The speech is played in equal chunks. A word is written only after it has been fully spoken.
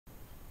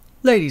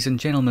Ladies and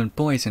gentlemen,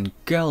 boys and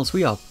girls,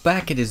 we are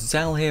back. It is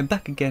Zal here,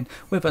 back again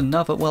with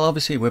another, well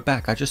obviously we're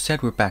back, I just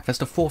said we're back, that's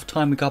the fourth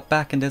time we got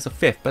back and there's a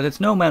fifth, but it's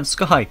No Man's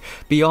Sky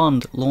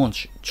Beyond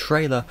launch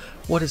trailer.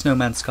 What is No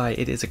Man's Sky?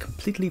 It is a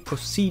completely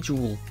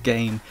procedural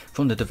game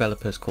from the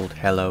developers called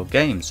Hello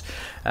Games.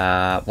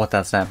 What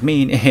does that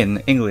mean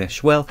in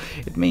English? Well,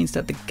 it means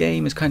that the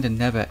game is kind of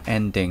never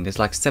ending. There's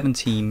like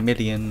 70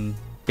 million,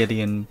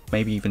 billion,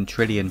 maybe even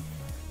trillion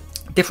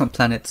different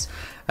planets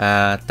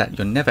that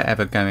you're never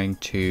ever going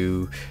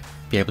to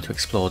be able to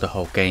explore the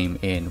whole game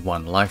in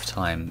one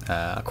lifetime,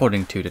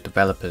 according to the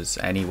developers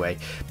anyway,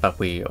 but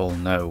we all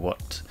know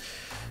what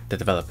the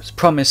developers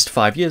promised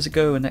 5 years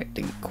ago and that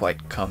didn't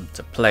quite come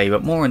to play,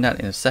 but more on that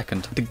in a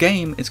second. The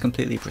game is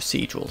completely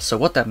procedural, so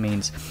what that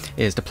means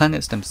is the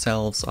planets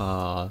themselves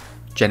are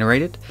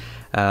generated,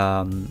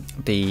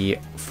 the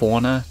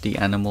fauna, the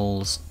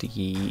animals,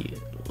 the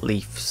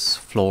leaves,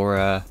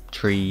 flora,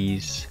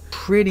 trees,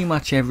 pretty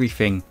much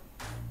everything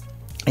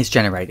is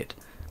generated.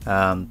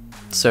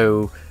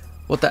 So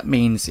what that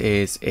means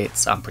is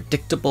it's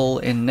unpredictable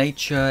in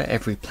nature.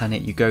 Every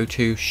planet you go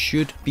to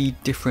should be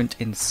different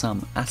in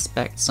some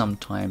aspect,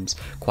 sometimes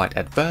quite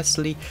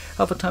adversely,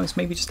 other times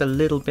maybe just a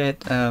little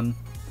bit,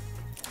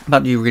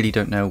 but you really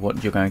don't know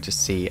what you're going to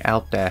see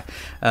out there.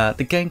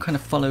 The game kind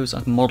of follows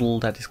a model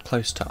that is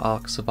close to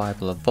Ark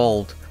Survival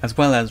Evolved as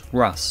well as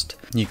Rust.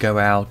 You go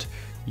out,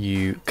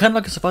 you kind of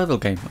like a survival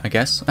game, I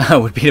guess,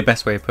 would be the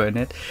best way of putting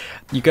it.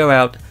 You go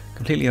out,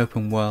 completely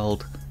open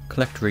world,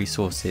 collect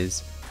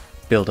resources,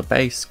 build a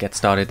base, get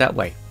started that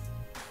way,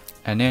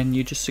 and then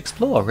you just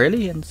explore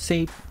really and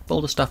see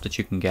all the stuff that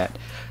you can get.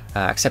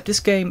 Except this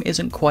game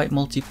isn't quite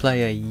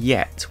multiplayer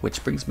yet,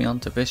 which brings me on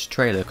to this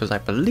trailer, because I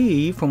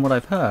believe from what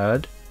I've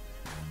heard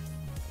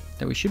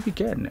that we should be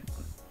getting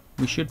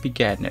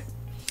it.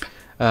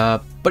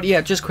 But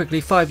yeah, just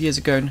quickly, 5 years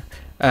ago,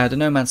 the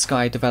No Man's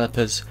Sky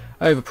developers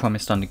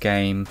overpromised on the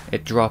game.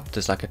 It dropped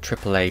as like a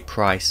AAA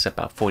price,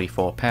 about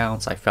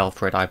 £44. I fell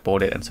for it, I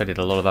bought it, and so did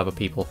a lot of other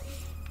people.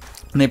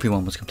 And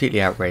everyone was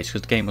completely outraged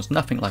because the game was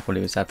nothing like what it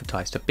was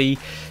advertised to be.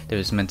 There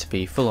was meant to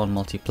be full-on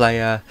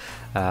multiplayer,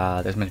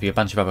 there's meant to be a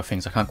bunch of other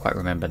things I can't quite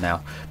remember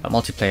now, but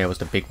multiplayer was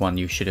the big one.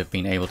 You should have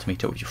been able to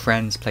meet up with your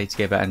friends, play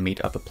together and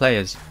meet other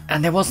players.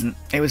 And there wasn't.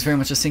 It was very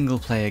much a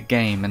single-player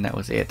game and that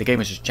was it. The game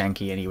was just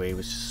janky anyway, it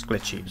was just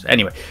glitchy.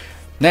 Anyway,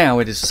 now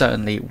it is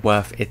certainly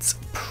worth its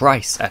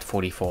price at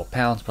 £44,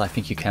 but I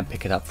think you can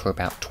pick it up for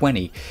about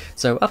 20.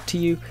 So up to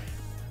you.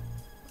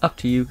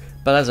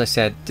 But as I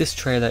said, this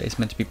trailer is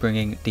meant to be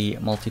bringing the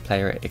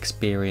multiplayer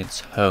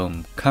experience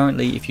home.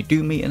 Currently, if you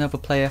do meet another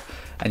player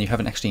and you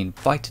haven't actually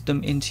invited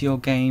them into your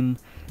game,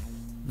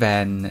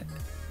 then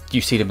you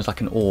see them as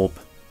like an orb,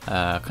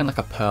 kind of like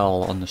a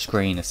pearl on the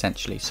screen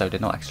essentially, so they're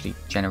not actually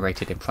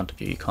generated in front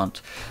of you. You can't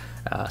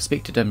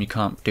speak to them, you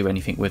can't do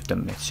anything with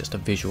them, it's just a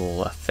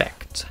visual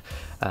effect.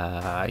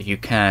 You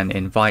can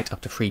invite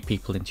up to 3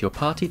 people into your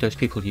party. Those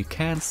people you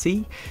can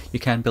see, you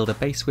can build a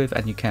base with,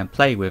 and you can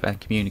play with and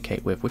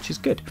communicate with, which is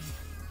good.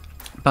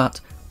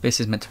 But this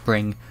is meant to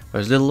bring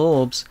those little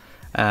orbs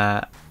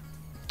to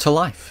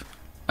life,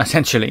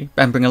 essentially,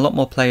 and bring a lot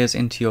more players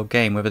into your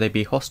game, whether they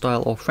be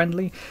hostile or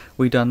friendly,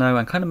 we don't know,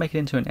 and kind of make it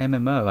into an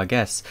MMO, I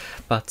guess.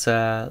 But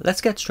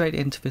let's get straight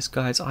into this,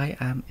 guys. I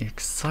am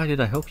excited,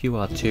 I hope you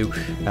are too.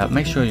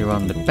 Make sure you're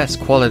on the best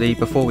quality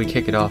before we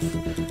kick it off.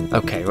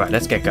 Okay, right,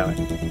 let's get going.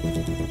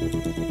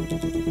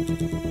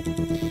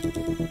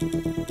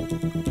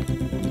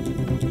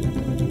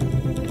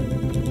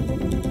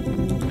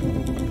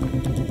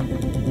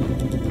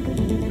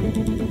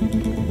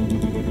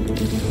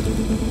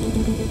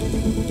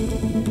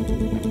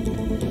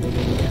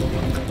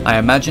 I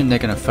imagine they're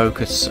going to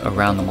focus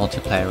around the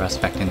multiplayer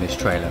aspect in this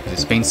trailer, because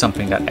it's been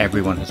something that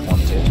everyone has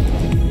wanted.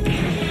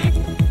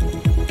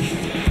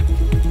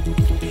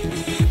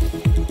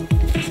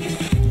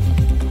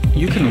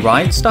 You can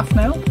ride stuff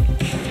now?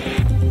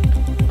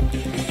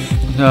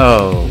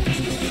 No.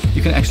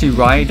 You can actually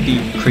ride the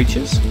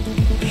creatures?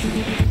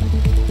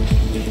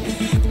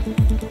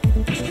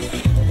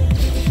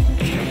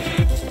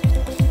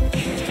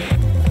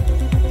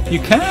 You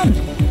can!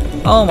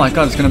 Oh my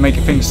god, it's going to make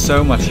things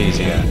so much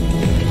easier.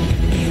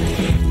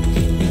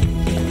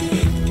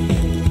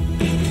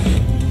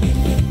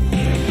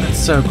 That's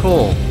so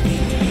cool.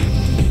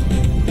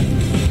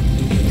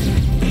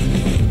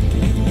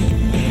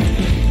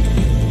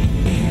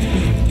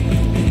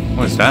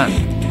 What's that?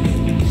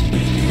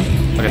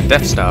 Like a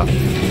Death Star.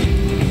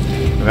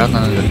 Without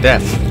none of the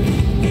death.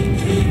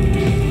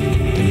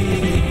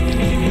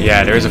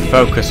 Yeah, there is a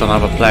focus on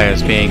other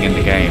players being in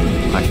the game,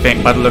 I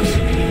think, but it looks...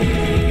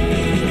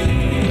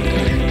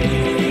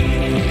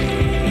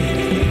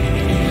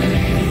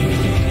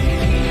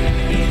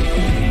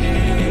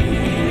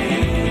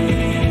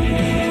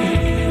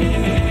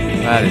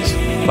 That is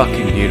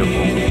fucking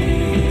beautiful.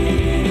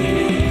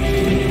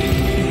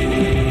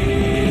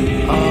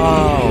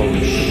 Oh,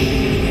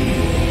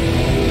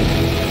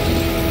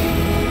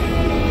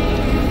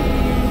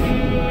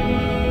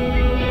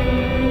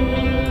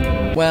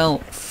 well,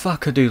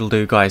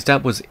 fuck-a-doodle-doo, guys.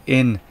 That was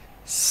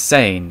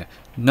insane.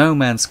 No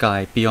Man's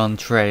Sky Beyond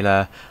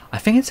trailer. I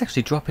think it's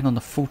actually dropping on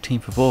the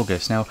 14th of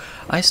August. Now,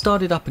 I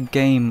started up a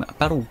game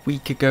about a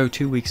week ago,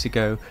 2 weeks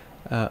ago.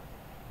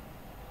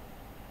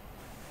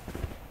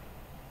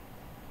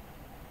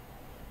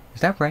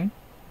 Is that rain?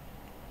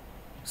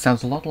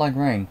 Sounds a lot like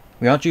rain.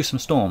 We are due some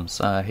storms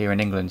here in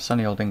England,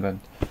 sunny old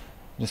England.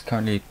 It's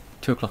currently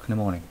 2 o'clock in the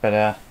morning,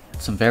 but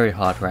some very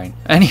hard rain.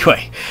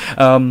 Anyway,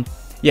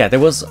 yeah, there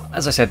was,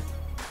 as I said,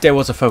 there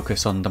was a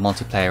focus on the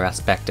multiplayer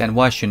aspect, and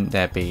why shouldn't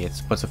there be?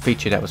 It was a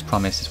feature that was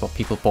promised, it's what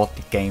people bought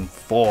the game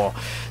for,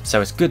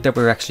 so it's good that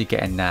we're actually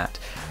getting that.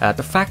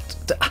 The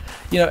fact that,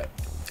 you know,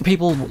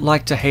 people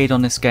like to hate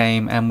on this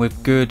game, and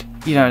with good,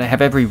 you know, they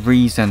have every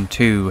reason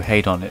to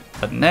hate on it,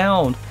 but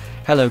now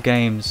Hello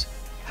Games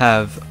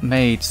have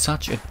made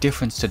such a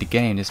difference to the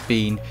game. There's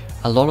been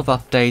a lot of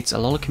updates, a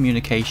lot of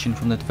communication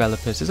from the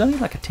developers. There's only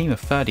like a team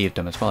of 30 of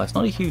them as well. It's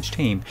not a huge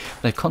team,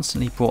 but they've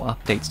constantly brought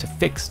updates to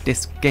fix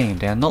this game.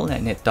 They are not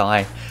letting it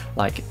die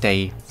like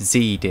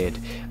DayZ did.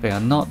 They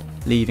are not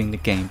leaving the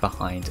game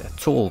behind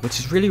at all, which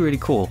is really, really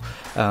cool.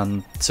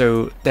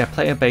 So their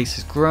player base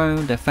has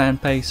grown, their fan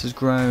base has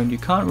grown. You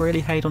can't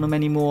really hate on them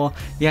anymore.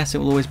 Yes, it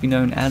will always be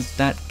known as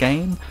that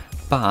game,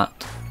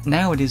 but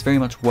now it is very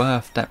much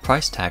worth that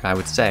price tag, I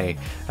would say.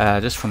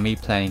 Just from me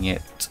playing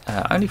it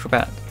only for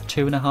about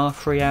 2.5,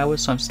 3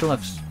 hours, so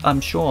I'm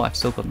sure I've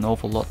still got an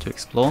awful lot to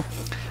explore.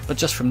 But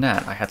just from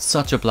that, I had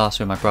such a blast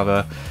with my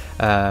brother.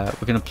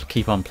 We're going to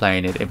keep on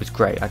playing it. It was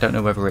great. I don't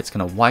know whether it's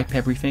going to wipe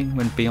everything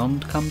when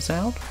Beyond comes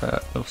out,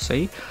 but we'll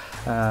see.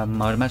 I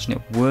would imagine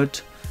it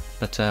would,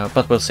 but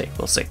we'll see.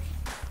 We'll see.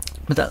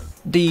 But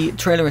the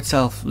trailer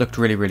itself looked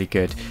really, really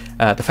good.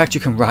 The fact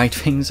you can ride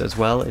things as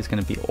well is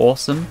going to be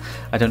awesome.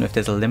 I don't know if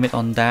there's a limit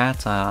on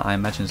that. I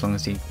imagine as long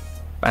as the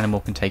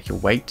animal can take your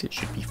weight, it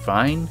should be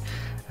fine.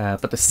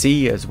 But the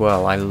sea as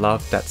well, I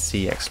love that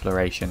sea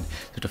exploration.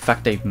 So the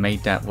fact they've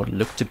made that what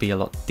looked to be a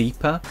lot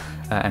deeper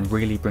and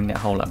really bring that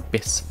whole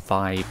abyss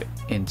vibe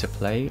into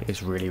play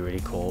is really,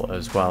 really cool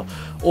as well.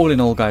 All in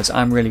all, guys,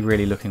 I'm really,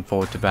 really looking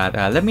forward to that.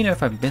 Let me know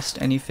if I've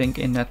missed anything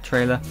in that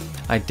trailer.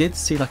 I did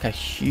see like a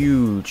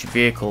huge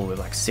vehicle with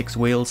like 6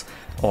 wheels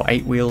or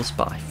 8 wheels,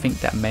 but I think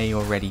that may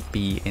already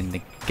be in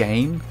the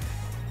game.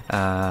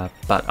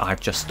 But I've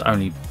just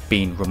only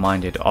been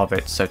reminded of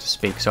it, so to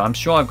speak, so I'm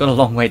sure I've got a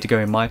long way to go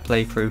in my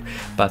playthrough,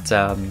 but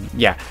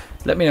yeah,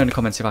 let me know in the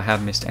comments if I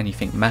have missed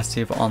anything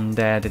massive on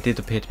there. There did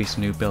appear to be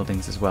some new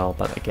buildings as well,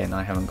 but again,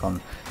 I haven't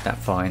gone that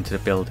far into the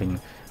building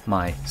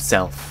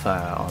myself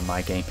on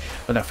my game.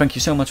 But no, thank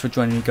you so much for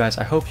joining me, guys.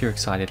 I hope you're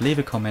excited. Leave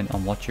a comment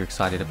on what you're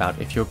excited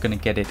about, if you're going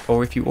to get it,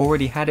 or if you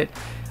already had it,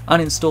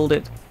 uninstalled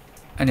it,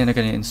 and then I'm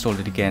going to install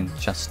it again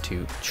just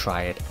to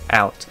try it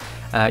out.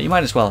 You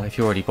might as well, if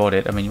you already bought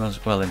it, I mean, you might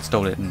as well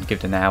install it and give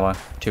it an hour,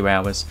 2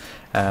 hours.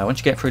 Once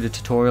you get through the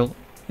tutorial,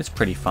 it's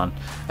pretty fun.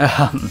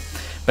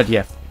 But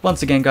yeah,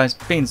 once again, guys,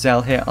 been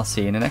Zal here. I'll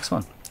see you in the next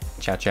one.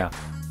 Ciao, ciao.